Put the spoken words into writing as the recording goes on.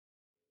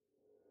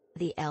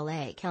The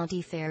LA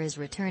County Fair is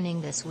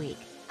returning this week,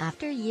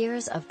 after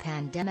years of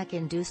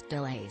pandemic-induced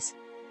delays.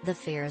 The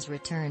fair's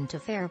return to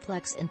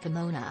Fairplex in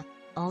Pomona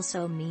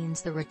also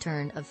means the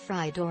return of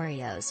fried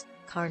Oreos,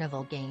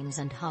 carnival games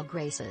and hog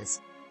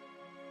races.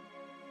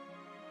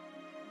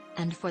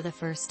 And for the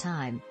first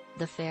time,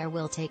 the fair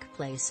will take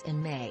place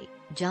in May,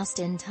 just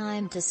in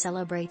time to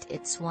celebrate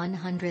its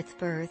 100th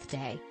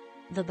birthday.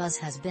 The buzz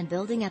has been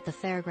building at the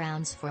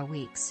fairgrounds for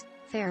weeks,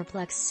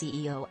 Fairplex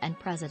CEO and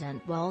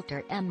President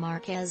Walter M.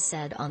 Marquez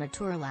said on a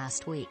tour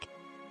last week.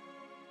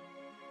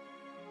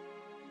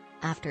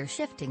 After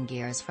shifting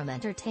gears from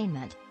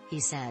entertainment,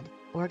 he said,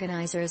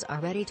 organizers are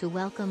ready to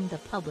welcome the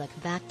public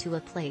back to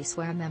a place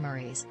where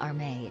memories are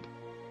made.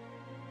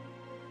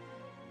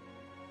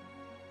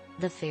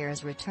 The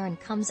fair's return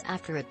comes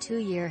after a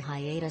 2-year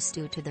hiatus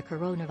due to the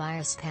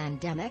coronavirus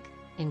pandemic,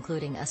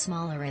 including a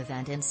smaller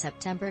event in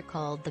September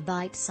called the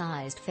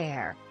Bite-Sized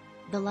Fair.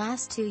 The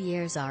last 2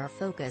 years our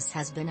focus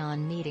has been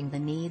on meeting the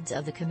needs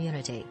of the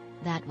community.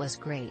 That was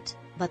great,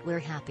 but we're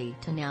happy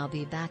to now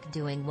be back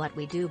doing what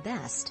we do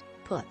best,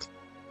 put.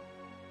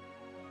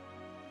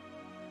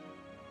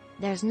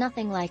 There's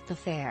nothing like the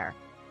fair.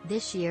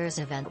 This year's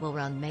event will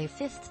run May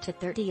 5th to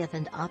 30th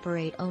and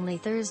operate only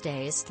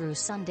Thursdays through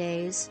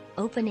Sundays,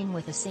 opening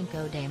with a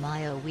Cinco de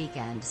Mayo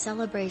weekend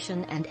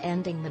celebration and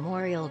ending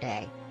Memorial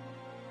Day.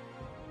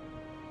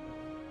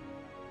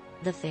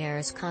 The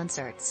fair's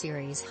concert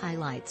series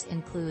highlights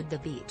include the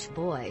Beach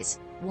Boys,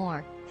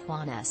 War,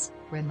 Juanes,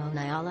 Ramon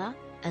Ayala,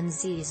 and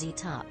ZZ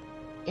Top.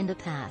 In the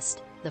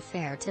past, the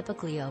fair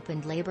typically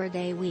opened Labor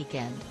Day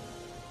weekend.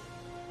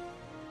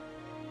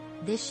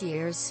 This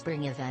year's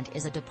spring event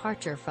is a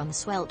departure from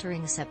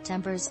sweltering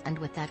Septembers, and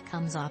with that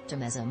comes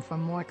optimism for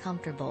more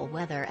comfortable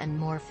weather and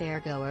more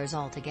fairgoers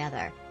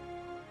altogether.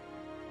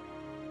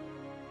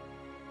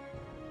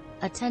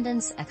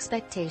 Attendance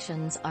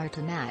expectations are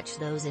to match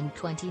those in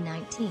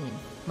 2019,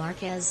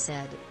 Marquez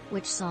said,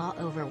 which saw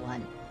over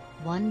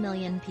 1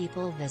 million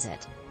people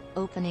visit.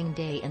 Opening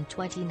day in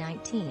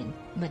 2019,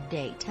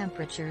 midday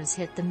temperatures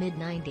hit the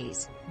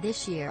mid-90s.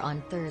 This year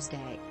on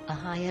Thursday, a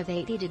high of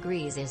 80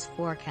 degrees is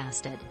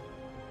forecasted.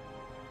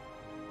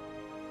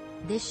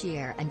 This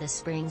year and the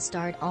spring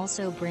start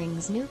also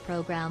brings new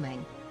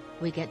programming.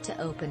 We get to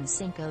open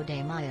Cinco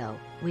de Mayo,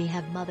 we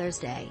have Mother's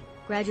Day,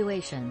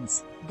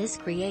 graduations. This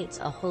creates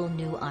a whole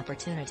new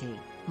opportunity,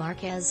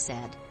 Marquez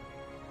said.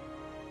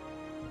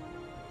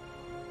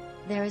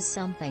 There is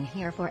something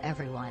here for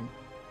everyone.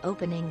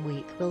 Opening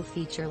week will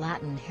feature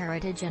Latin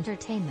heritage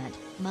entertainment,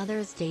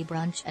 Mother's Day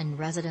brunch and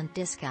resident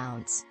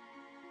discounts.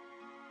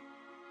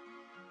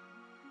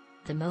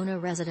 The Pomona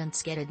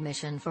residents get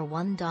admission for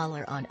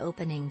 $1 on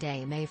opening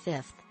day May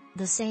 5th,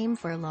 the same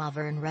for La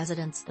Verne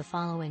residents the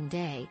following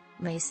day,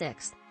 May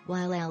 6th,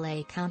 while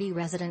LA County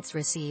residents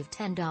receive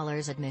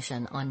 $10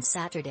 admission on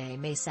Saturday,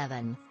 May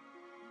 7th.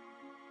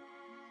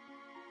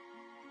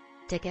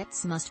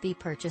 Tickets must be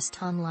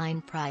purchased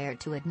online prior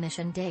to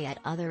admission day. At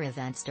other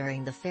events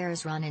during the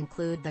fair's run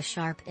include the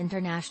Sharp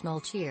International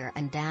Cheer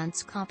and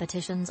Dance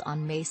competitions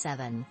on May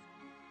 7th.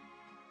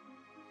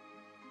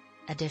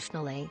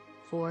 Additionally,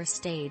 4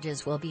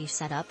 stages will be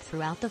set up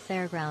throughout the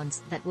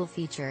fairgrounds that will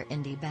feature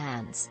indie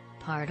bands,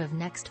 part of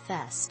Next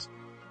Fest.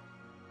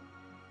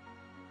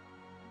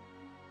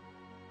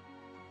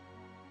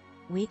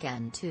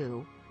 Weekend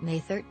 2, May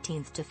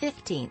 13th to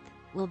 15th,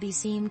 will be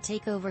SEAM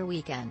Takeover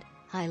Weekend,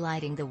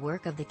 highlighting the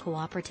work of the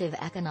Cooperative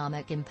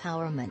Economic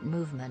Empowerment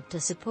Movement to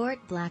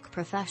support Black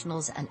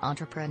professionals and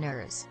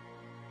entrepreneurs.